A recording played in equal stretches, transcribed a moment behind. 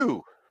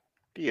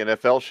The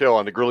NFL Show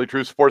on the Gurley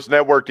True Sports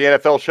Network. The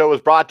NFL Show is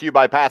brought to you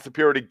by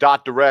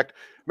PathOfPurity.direct.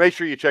 Make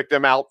sure you check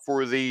them out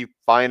for the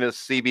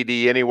finest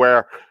CBD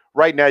anywhere.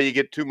 Right now, you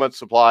get 2 months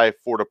supply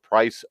for the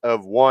price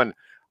of one.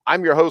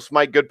 I'm your host,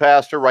 Mike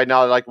Goodpastor. Right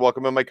now, I'd like to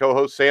welcome in my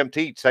co-host, Sam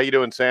Teets. How you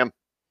doing, Sam?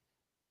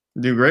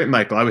 Doing great,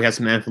 Mike. Glad we have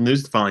some NFL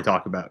news to finally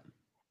talk about.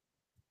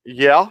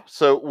 Yeah,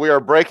 so we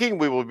are breaking.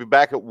 We will be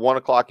back at 1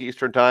 o'clock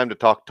Eastern time to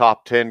talk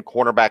top 10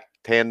 cornerback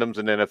tandems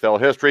in NFL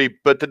history.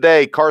 But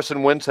today,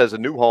 Carson Wentz has a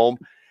new home,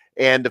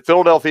 and the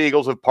Philadelphia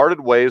Eagles have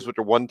parted ways with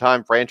their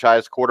one-time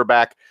franchise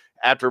quarterback.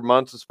 After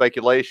months of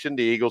speculation,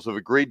 the Eagles have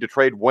agreed to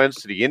trade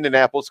Wentz to the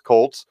Indianapolis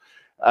Colts.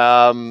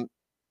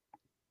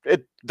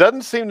 It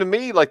doesn't seem to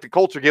me like the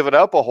Colts are giving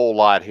up a whole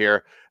lot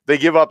here. They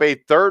give up a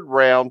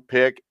third-round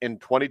pick in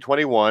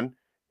 2021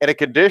 and a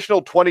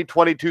conditional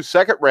 2022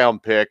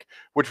 second-round pick,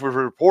 which was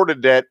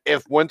reported that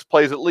if Wentz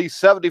plays at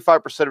least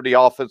 75% of the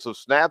offensive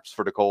snaps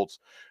for the Colts,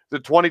 the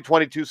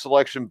 2022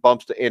 selection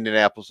bumps to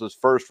Indianapolis'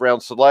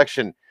 first-round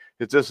selection.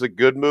 Is this a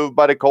good move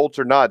by the Colts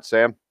or not,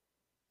 Sam?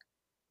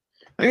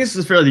 I think this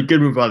is a fairly good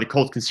move by the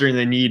Colts, considering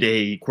they need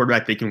a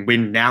quarterback they can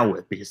win now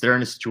with, because they're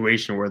in a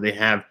situation where they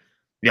have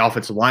the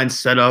offensive line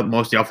set up.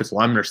 Most of the offensive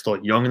linemen are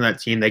still young in that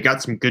team. They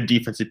got some good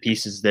defensive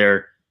pieces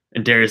there,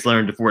 and Darius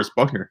Leonard and DeForest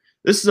Buckner.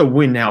 This is a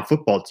win-now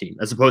football team,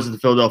 as opposed to the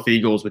Philadelphia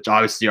Eagles, which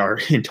obviously are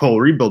in total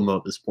rebuild mode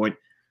at this point.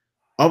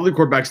 Of the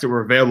quarterbacks that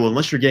were available,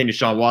 unless you're getting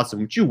Deshaun Watson,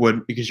 which you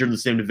wouldn't because you're in the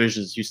same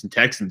division as Houston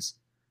Texans,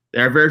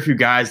 there are very few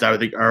guys that I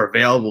think are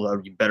available that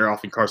would be better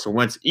off than Carson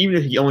Wentz. Even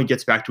if he only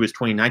gets back to his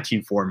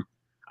 2019 form,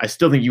 I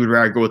still think you would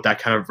rather go with that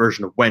kind of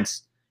version of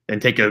Wentz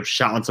than take a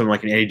shot on someone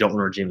like an Andy Dalton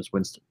or Jameis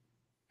Winston.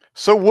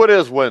 So what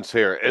is Wentz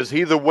here? Is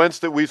he the Wentz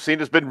that we've seen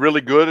has been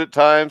really good at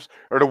times,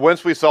 or the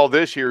Wentz we saw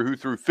this year who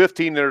threw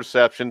 15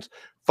 interceptions,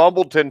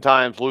 fumbled 10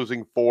 times,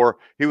 losing 4?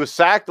 He was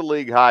sacked the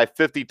league high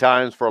 50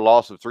 times for a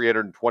loss of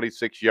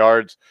 326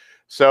 yards.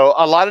 So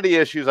a lot of the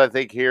issues I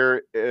think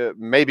here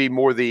may be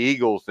more the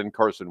Eagles than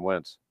Carson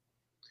Wentz.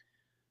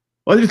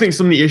 Well, I do think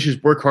some of the issues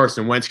were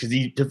Carson Wentz because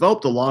he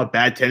developed a lot of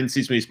bad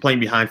tendencies when he's playing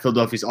behind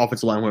Philadelphia's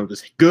offensive line when it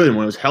was good and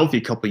when it was healthy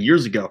a couple of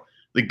years ago.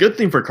 The good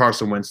thing for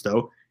Carson Wentz,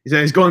 though, is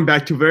that he's going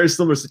back to a very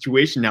similar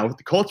situation now with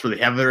the Colts, where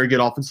they have a very good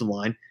offensive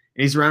line,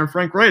 and he's around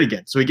Frank Wright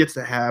again. So he gets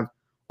to have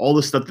all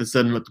the stuff that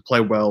set him up to play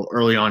well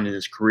early on in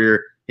his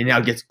career, and now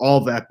gets all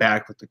of that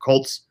back with the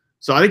Colts.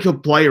 So I think he'll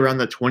play around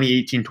that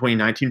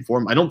 2018-2019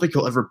 form. I don't think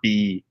he'll ever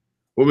be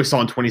what we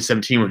saw in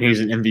 2017 when he was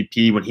an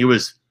MVP, when he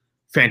was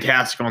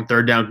fantastic on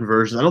third down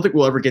conversions. I don't think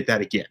we'll ever get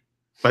that again.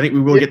 But I think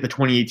we will get the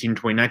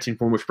 2018-2019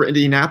 form, which for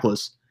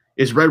Indianapolis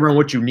is right around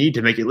what you need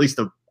to make at least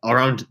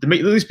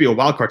be a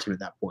wild card team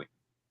at that point.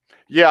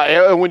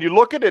 Yeah, and when you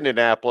look at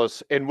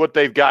Indianapolis and what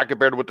they've got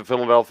compared to what the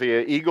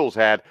Philadelphia Eagles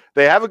had,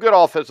 they have a good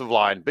offensive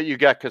line, but you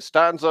got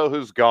Costanzo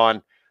who's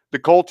gone. The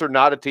Colts are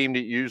not a team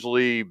that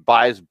usually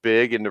buys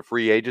big into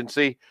free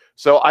agency.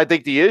 So I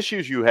think the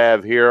issues you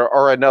have here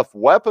are enough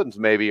weapons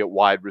maybe at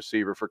wide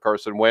receiver for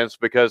Carson Wentz,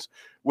 because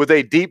with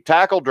a deep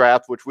tackle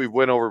draft, which we've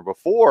went over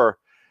before,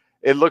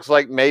 it looks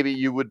like maybe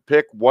you would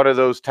pick one of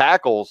those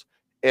tackles,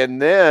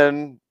 and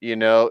then,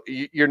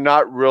 you're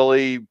not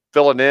really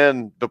filling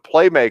in the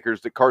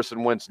playmakers that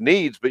Carson Wentz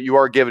needs, but you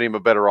are giving him a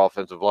better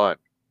offensive line.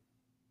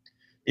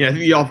 Yeah, I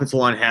think the offensive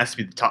line has to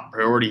be the top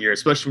priority here,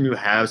 especially when you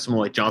have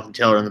someone like Jonathan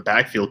Taylor in the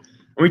backfield.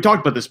 And we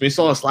talked about this. We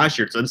saw this last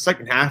year. So in the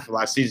second half of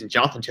last season,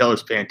 Jonathan Taylor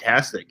is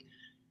fantastic.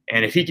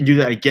 And if he can do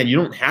that again, you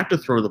don't have to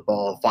throw the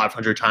ball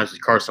 500 times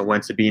with Carson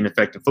Wentz to be an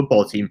effective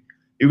football team.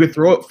 You could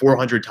throw it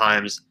 400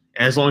 times,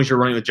 and as long as you're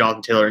running with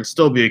Jonathan Taylor, and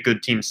still be a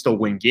good team, still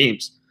win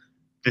games.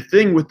 The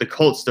thing with the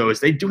Colts, though, is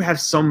they do have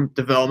some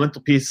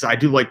developmental pieces. I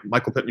do like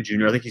Michael Pittman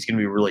Jr. I think he's going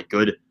to be really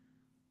good.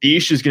 The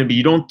issue is going to be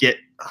you don't get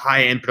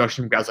high-end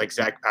production from guys like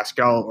Zach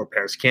Pascal or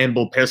Paris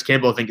Campbell. Paris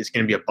Campbell, I think, is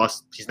going to be a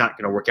bust. He's not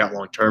going to work out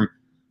long-term.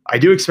 I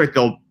do expect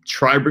they'll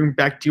try to bring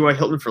back T.Y.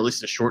 Hilton for at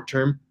least a short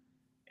term.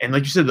 And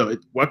like you said, though,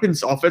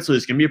 weapons offensively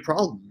is going to be a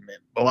problem.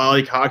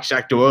 Bilal Cox,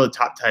 Shaq Doyle, the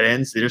top tight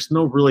ends. There's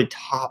no really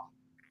top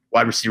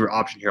wide receiver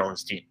option here on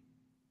this team.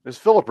 Is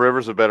Phillip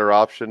Rivers a better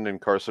option than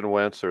Carson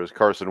Wentz, or is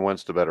Carson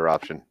Wentz the better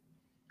option?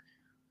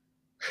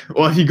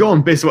 Well, if you go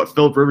on based on what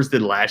Phillip Rivers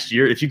did last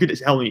year, if you could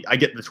tell me I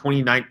get the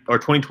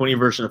 2020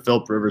 version of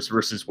Phillip Rivers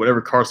versus whatever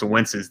Carson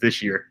Wentz is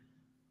this year,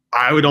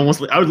 I would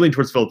lean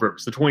towards Phillip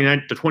Rivers. The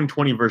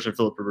 2020 version of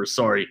Phillip Rivers,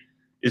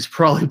 is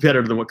probably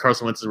better than what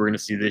Carson Wentz is we're going to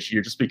see this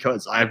year, just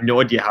because I have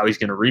no idea how he's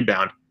going to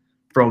rebound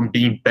from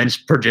being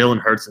benched per Jalen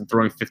Hurts and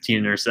throwing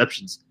 15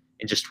 interceptions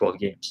in just 12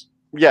 games.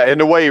 Yeah, and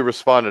the way he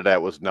responded to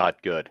that was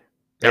not good.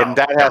 And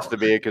that has to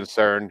be a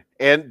concern.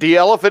 And the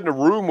elephant in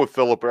the room with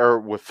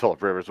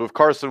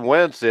Carson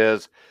Wentz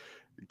is,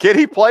 can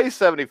he play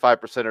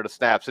 75% of the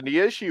snaps? And the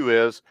issue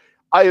is,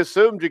 I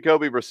assume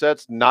Jacoby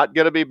Brissett's not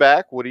going to be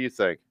back. What do you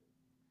think?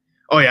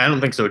 Oh, yeah, I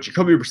don't think so.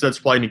 Jacoby Brissett's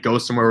probably going to go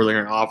somewhere where they're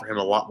going to offer him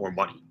a lot more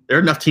money. There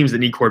are enough teams that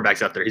need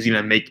quarterbacks out there.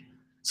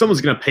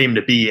 Someone's going to pay him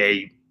to be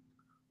a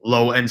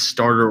low-end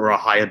starter or a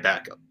high-end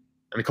backup.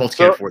 And the Colts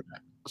can't afford that.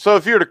 So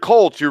if you're the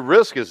Colts, your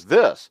risk is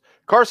this.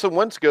 Carson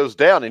Wentz goes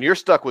down, and you're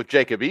stuck with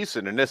Jacob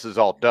Eason, and this is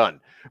all done.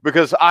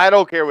 because I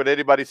don't care what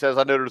anybody says.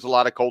 I know there's a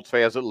lot of Colts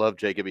fans that love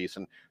Jacob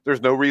Eason.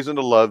 There's no reason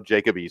to love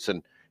Jacob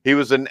Eason. He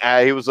was an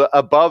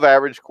above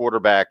average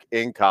quarterback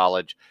in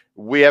college.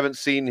 We haven't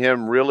seen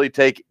him really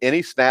take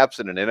any snaps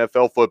in an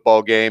NFL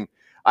football game.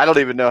 I don't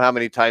even know how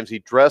many times he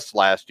dressed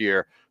last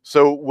year.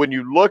 So when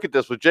you look at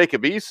this with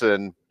Jacob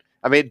Eason,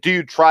 I mean, do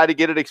you try to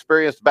get an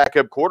experienced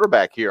backup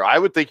quarterback here? I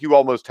would think you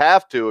almost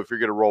have to if you're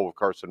going to roll with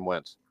Carson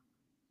Wentz.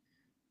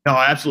 No,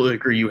 I absolutely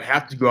agree. You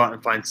have to go out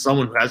and find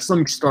someone who has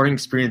some starting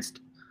experience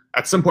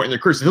at some point in their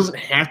career. It doesn't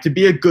have to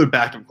be a good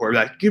backup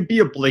quarterback. It could be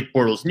a Blake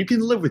Bortles, and you can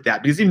live with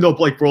that because even though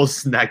Blake Bortles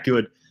isn't that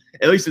good,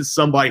 at least it's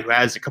somebody who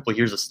has a couple of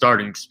years of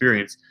starting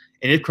experience.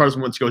 And if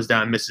Carson Wentz goes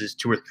down and misses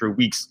 2 or 3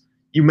 weeks,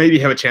 you maybe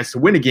have a chance to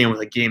win a game with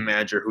a game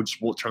manager who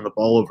just won't turn the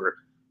ball over.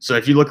 So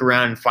if you look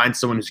around and find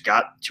someone who's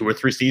got 2 or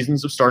 3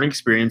 seasons of starting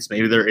experience,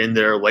 maybe they're in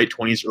their late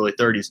 20s, early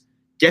 30s,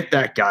 get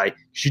that guy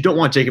because you don't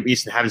want Jacob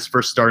Eason to have his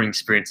first starting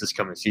experience this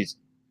coming season.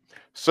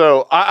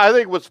 So I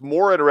think what's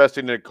more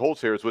interesting than the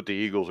Colts here is what the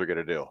Eagles are going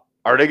to do.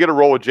 Are they going to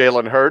roll with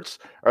Jalen Hurts?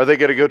 Are they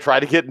going to go try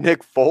to get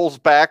Nick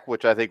Foles back,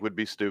 which I think would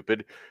be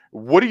stupid?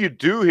 What do you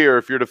do here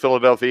if you're the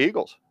Philadelphia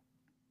Eagles?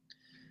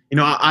 You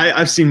know,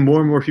 I've seen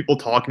more and more people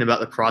talking about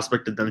the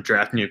prospect of them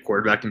drafting a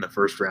quarterback in the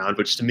first round,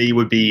 which to me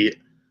would be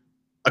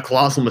a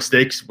colossal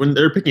mistake when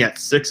they're picking at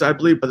 6, I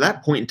believe. But at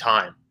that point in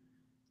time,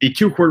 the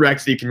 2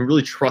 quarterbacks that you can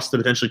really trust to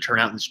potentially turn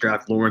out in this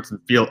draft, Lawrence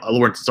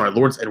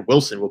and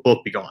Wilson, will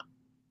both be gone.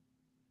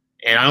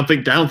 And I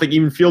don't think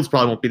even Fields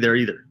probably won't be there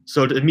either.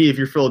 So to me, if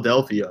you're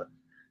Philadelphia,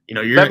 you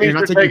know, you're not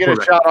taking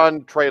a shot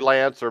on Trey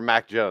Lance or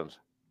Mac Jones.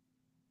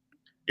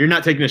 You're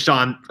not taking a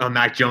shot on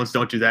Mac Jones.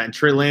 Don't do that. And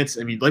Trey Lance,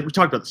 I mean, like we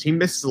talked about this, he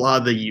misses a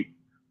lot of the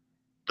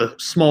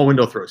small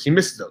window throws. He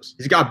misses those.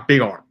 He's got a big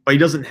arm, but he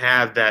doesn't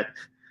have that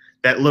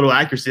little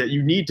accuracy that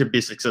you need to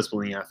be successful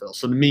in the NFL.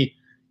 So to me,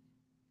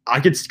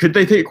 could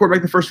they take a quarterback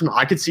in the first round?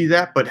 I could see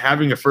that, but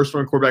having a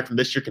first-round quarterback from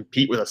this year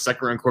compete with a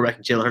second-round quarterback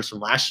in Jalen Hurts from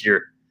last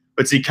year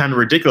would seem kind of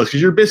ridiculous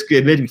because you're basically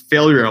admitting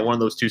failure on one of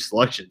those 2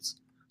 selections.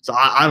 So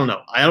I don't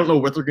know. I don't know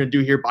what they're going to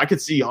do here, but I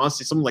could see,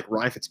 honestly, someone like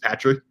Ryan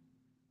Fitzpatrick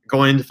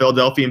going into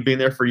Philadelphia and being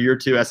there for a year or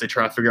 2 as they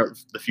try to figure out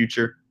the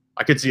future.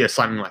 I could see a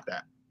signing like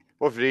that.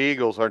 Well, for the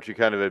Eagles, aren't you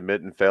kind of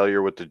admitting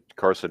failure with the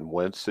Carson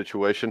Wentz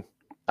situation?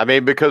 I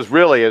mean, because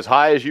really, as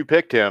high as you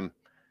picked him,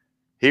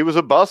 he was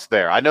a bust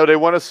there. I know they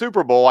won a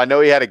Super Bowl. I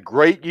know he had a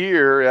great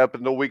year up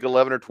until week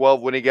 11 or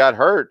 12 when he got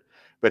hurt,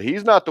 but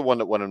he's not the one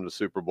that won him the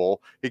Super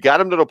Bowl. He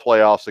got him to the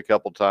playoffs a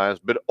couple times,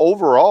 but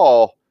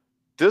overall,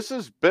 this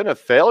has been a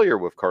failure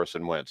with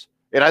Carson Wentz.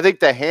 And I think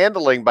the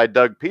handling by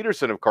Doug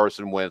Peterson of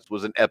Carson Wentz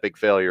was an epic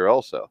failure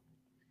also.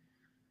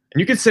 And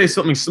you could say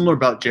something similar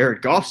about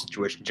Jared Goff's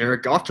situation.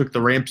 Jared Goff took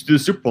the Rams to the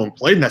Super Bowl and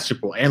played in that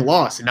Super Bowl and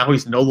lost, and now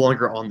he's no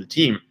longer on the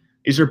team.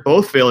 These are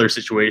both failure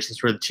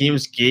situations where the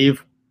teams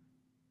gave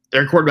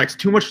their quarterbacks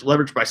too much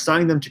leverage by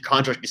signing them to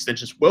contract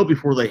extensions well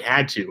before they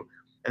had to,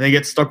 and they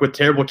get stuck with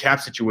terrible cap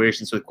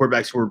situations with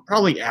quarterbacks who are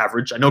probably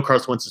average. I know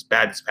Carson Wentz is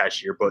bad this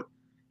past year, but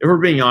if we're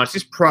being honest,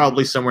 he's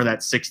probably somewhere in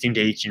that 16 to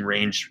 18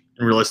 range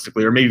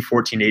realistically, or maybe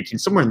 14 to 18,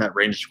 somewhere in that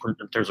range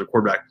in terms of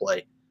quarterback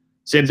play.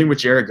 Same thing with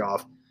Jared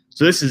Goff.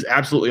 So this is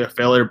absolutely a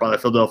failure by the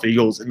Philadelphia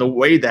Eagles. And the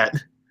way that,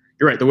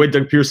 you're right, the way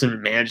Doug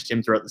Peterson managed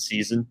him throughout the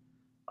season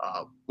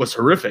was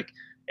horrific.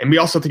 And we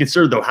also have to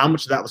consider, though, how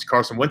much of that was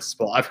Carson Wentz's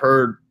fault. I've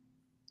heard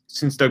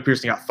since Doug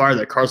Peterson got fired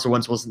that Carson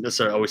Wentz wasn't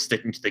necessarily always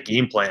sticking to the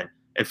game plan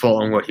and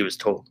following what he was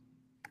told.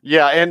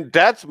 Yeah, and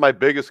that's my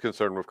biggest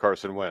concern with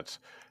Carson Wentz.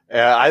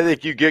 I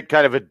think you get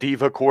kind of a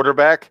diva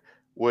quarterback,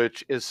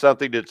 which is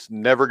something that's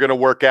never going to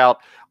work out.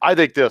 I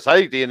think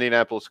the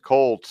Indianapolis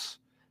Colts,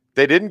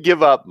 they didn't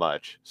give up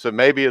much, so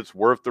maybe it's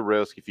worth the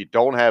risk if you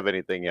don't have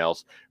anything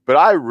else. But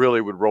I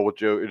really would roll with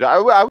Joe.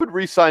 I would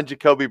re-sign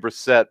Jacoby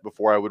Brissett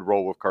before I would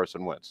roll with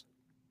Carson Wentz.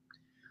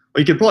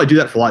 Well, you could probably do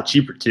that for a lot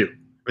cheaper, too.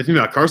 But think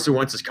about Carson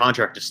Wentz's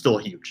contract is still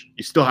huge.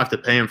 You still have to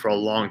pay him for a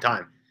long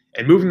time.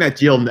 And moving that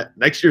deal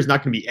next year is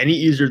not going to be any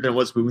easier than it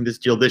was moving this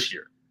deal this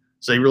year.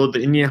 So you really,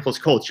 the Indianapolis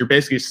Colts, you're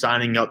basically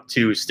signing up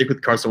to stick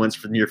with Carson Wentz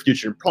for the near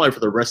future and probably for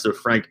the rest of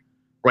Frank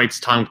Wright's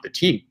time with the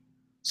team.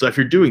 So if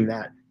you're doing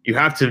that, you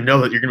have to know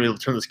that you're going to be able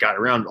to turn this guy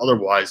around.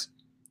 Otherwise,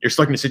 you're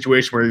stuck in a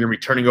situation where you're going to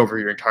be turning over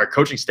your entire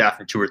coaching staff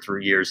in 2 or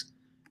 3 years.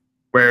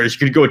 Whereas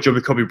you could go with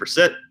Jacoby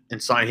Brissett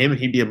and sign him, and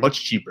he'd be a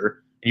much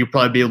cheaper, and you'd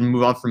probably be able to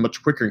move on from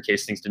much quicker in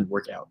case things didn't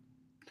work out.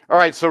 All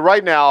right, so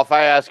right now, if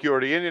I ask you,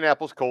 are the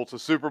Indianapolis Colts a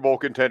Super Bowl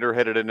contender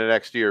headed into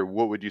next year,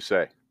 what would you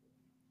say?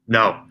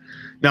 No,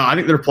 I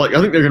think they're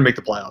going to make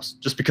the playoffs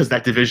just because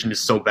that division is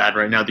so bad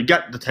right now. You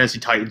got the Tennessee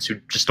Titans who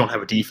just don't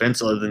have a defense.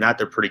 Other than that,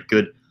 they're pretty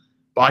good.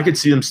 But I could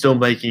see them still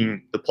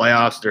making the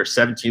playoffs. There are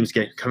 7 teams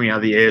coming out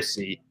of the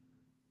AFC.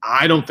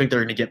 I don't think they're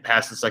going to get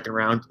past the second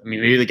round. I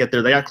mean, maybe they get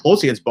there. They got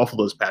close against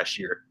Buffalo this past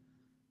year,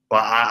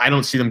 but I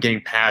don't see them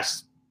getting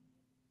past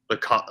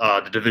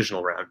the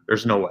divisional round.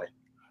 There's no way.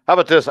 How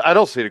about this? I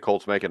don't see the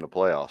Colts making the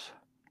playoffs.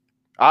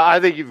 I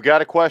think you've got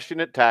to question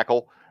at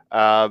tackle.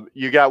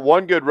 You got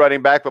one good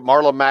running back, but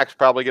Marlon Mack's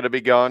probably going to be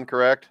gone,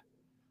 correct?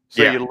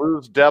 So yeah. You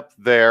lose depth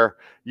there.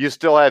 You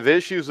still have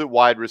issues at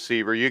wide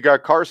receiver. You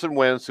got Carson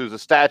Wentz, who's a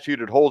statue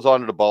that holds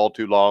on to the ball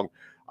too long.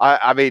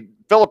 I mean,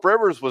 Phillip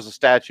Rivers was a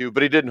statue,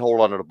 but he didn't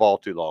hold on to the ball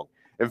too long.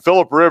 And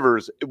Phillip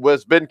Rivers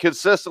has been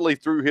consistently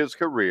through his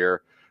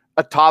career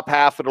a top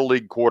half of the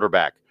league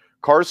quarterback.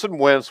 Carson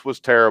Wentz was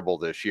terrible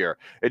this year.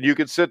 And you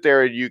can sit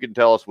there and you can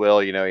tell us, well,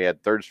 he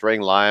had third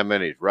string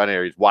linemen, he's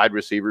running, his wide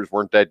receivers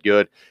weren't that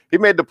good. He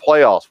made the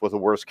playoffs with a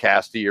worse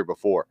cast the year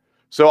before.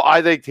 So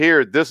I think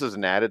here, this is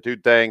an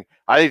attitude thing.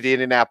 I think the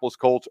Indianapolis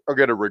Colts are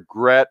going to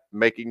regret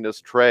making this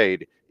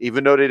trade,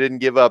 even though they didn't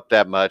give up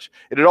that much.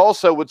 And it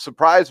also would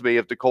surprise me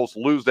if the Colts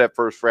lose that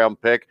first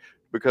round pick,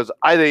 because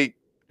I think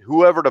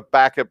whoever the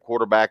backup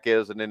quarterback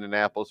is in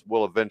Indianapolis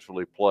will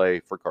eventually play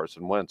for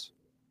Carson Wentz.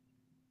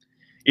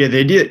 Yeah, the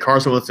idea that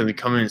Carson Wentz would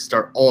come in and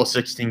start all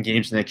 16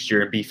 games next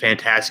year and be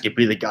fantastic and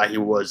be the guy he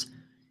was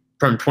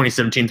from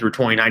 2017 through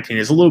 2019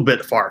 is a little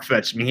bit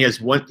far-fetched. I mean, he has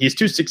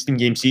two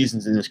 16-game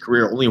seasons in his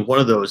career. Only one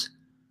of those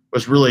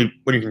was really,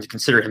 when you can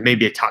consider him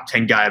maybe a top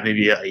 10 guy,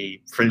 maybe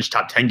a fringe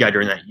top 10 guy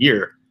during that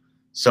year.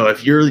 So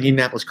if you're the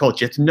Indianapolis Colts,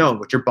 you have to know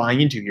what you're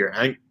buying into here.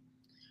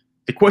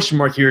 The question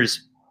mark here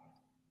is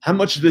how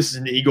much of this is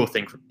an ego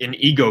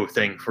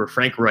thing for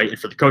Frank Wright and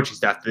for the coaching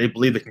staff. Do they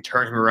believe they can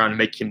turn him around and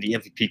make him the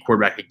MVP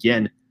quarterback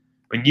again?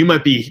 I mean, you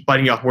might be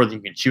biting off more than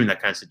you can chew in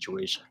that kind of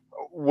situation.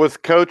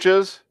 With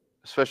coaches,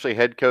 especially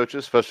head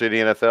coaches, especially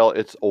in the NFL,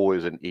 it's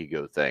always an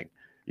ego thing.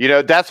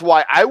 That's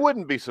why I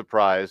wouldn't be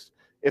surprised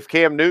if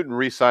Cam Newton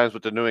re-signs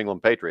with the New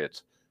England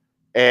Patriots.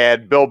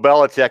 And Bill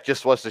Belichick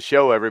just wants to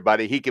show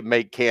everybody he can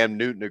make Cam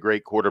Newton a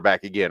great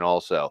quarterback again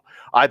also.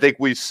 I think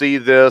we see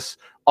this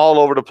all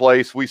over the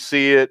place. We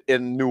see it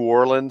in New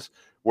Orleans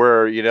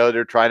where,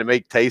 they're trying to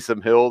make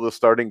Taysom Hill the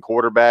starting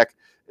quarterback.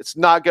 It's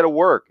not going to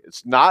work.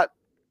 It's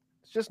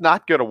just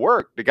not going to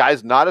work. The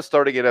guy's not a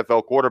starting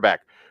NFL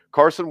quarterback.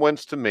 Carson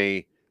Wentz, to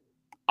me,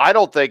 I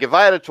don't think, if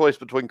I had a choice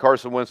between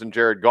Carson Wentz and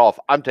Jared Goff,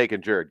 I'm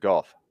taking Jared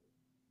Goff.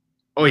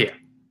 Oh, yeah.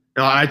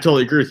 No, I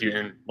totally agree with you.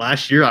 And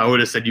last year, I would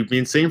have said you'd be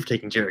insane for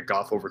taking Jared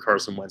Goff over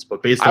Carson Wentz.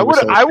 But based on I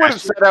would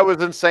have said I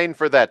was insane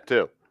for that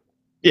too.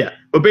 Yeah,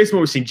 but based on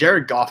what we've seen,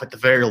 Jared Goff, at the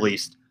very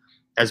least,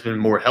 has been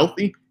more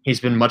healthy. He's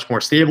been much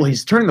more stable.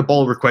 He's turning the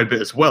ball over quite a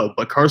bit as well.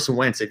 But Carson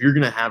Wentz, if you're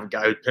going to have a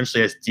guy who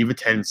potentially has diva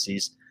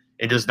tendencies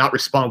and does not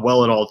respond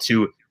well at all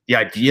to the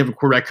idea of a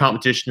quarterback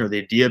competition or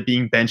the idea of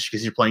being benched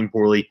because you're playing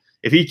poorly,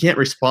 if he can't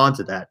respond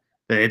to that,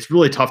 then it's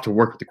really tough to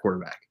work with the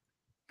quarterback.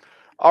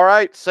 All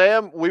right,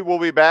 Sam, we will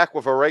be back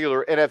with a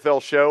regular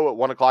NFL show at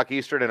 1 o'clock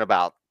Eastern in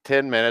about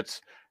 10 minutes,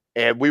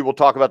 and we will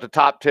talk about the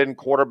top 10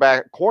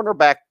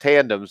 cornerback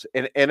tandems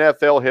in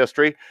NFL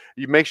history.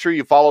 You make sure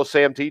you follow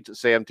Sam Teets at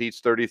Sam Teets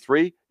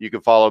 33. You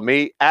can follow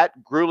me at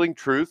Grueling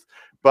Truth,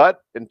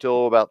 but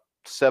until about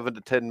 7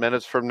 to 10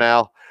 minutes from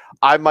now,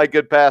 I'm my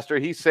good pastor.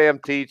 He's Sam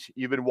Teets.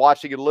 You've been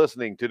watching and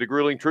listening to The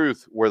Grueling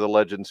Truth, where the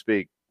legends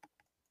speak.